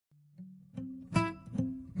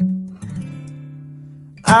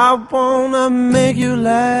I wanna make you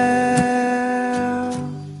laugh,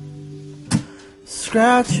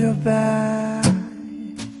 scratch your back.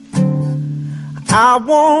 I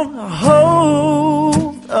wanna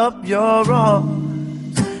hold up your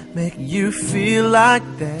arms, make you feel like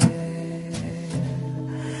that.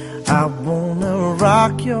 I wanna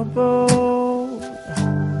rock your boat,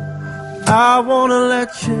 I wanna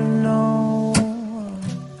let you know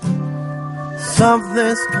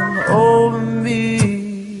something's coming over me.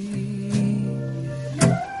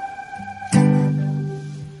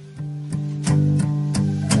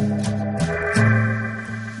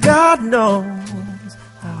 God knows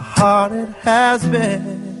how hard it has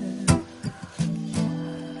been,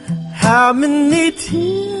 how many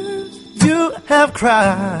tears you have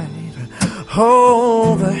cried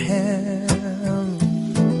over him.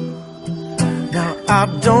 Now I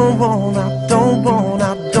don't want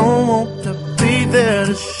to be there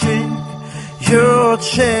to shake your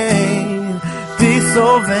chain, be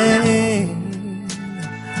so vain.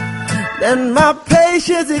 Let my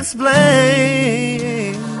patience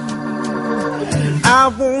explain. I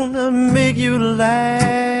wanna make you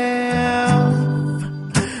laugh,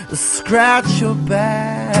 scratch your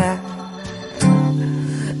back.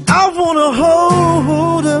 I wanna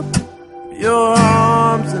hold up your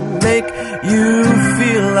arms and make you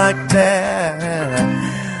feel like that.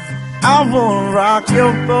 I wanna rock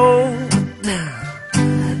your boat,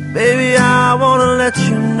 baby, I wanna let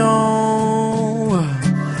you know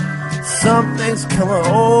something's coming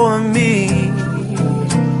over me.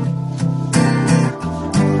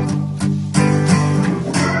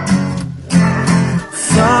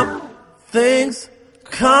 Something's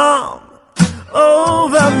come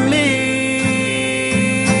over me.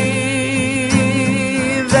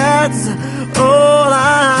 That's all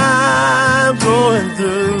I'm going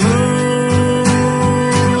through.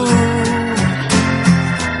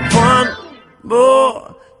 One more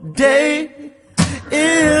day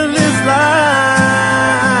in this life,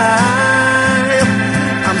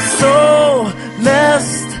 I'm so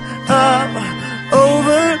messed up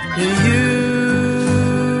over you.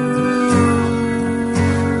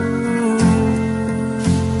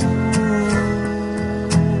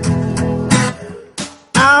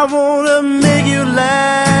 I wanna make you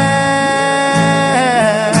laugh,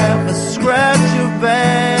 scratch your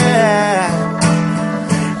back.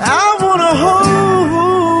 I wanna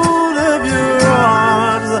hold up your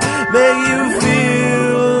arms, make you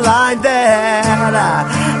feel like that.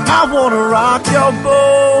 I wanna rock your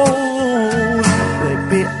boat,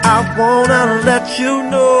 baby, I wanna let you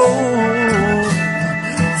know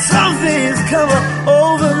something's coming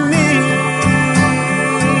over me.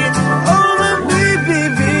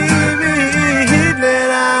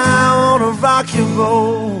 Rock your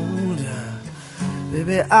boat,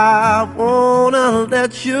 baby, I wanna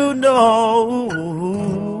let you know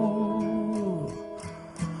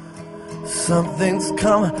something's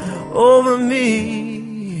coming over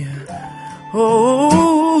me. Oh.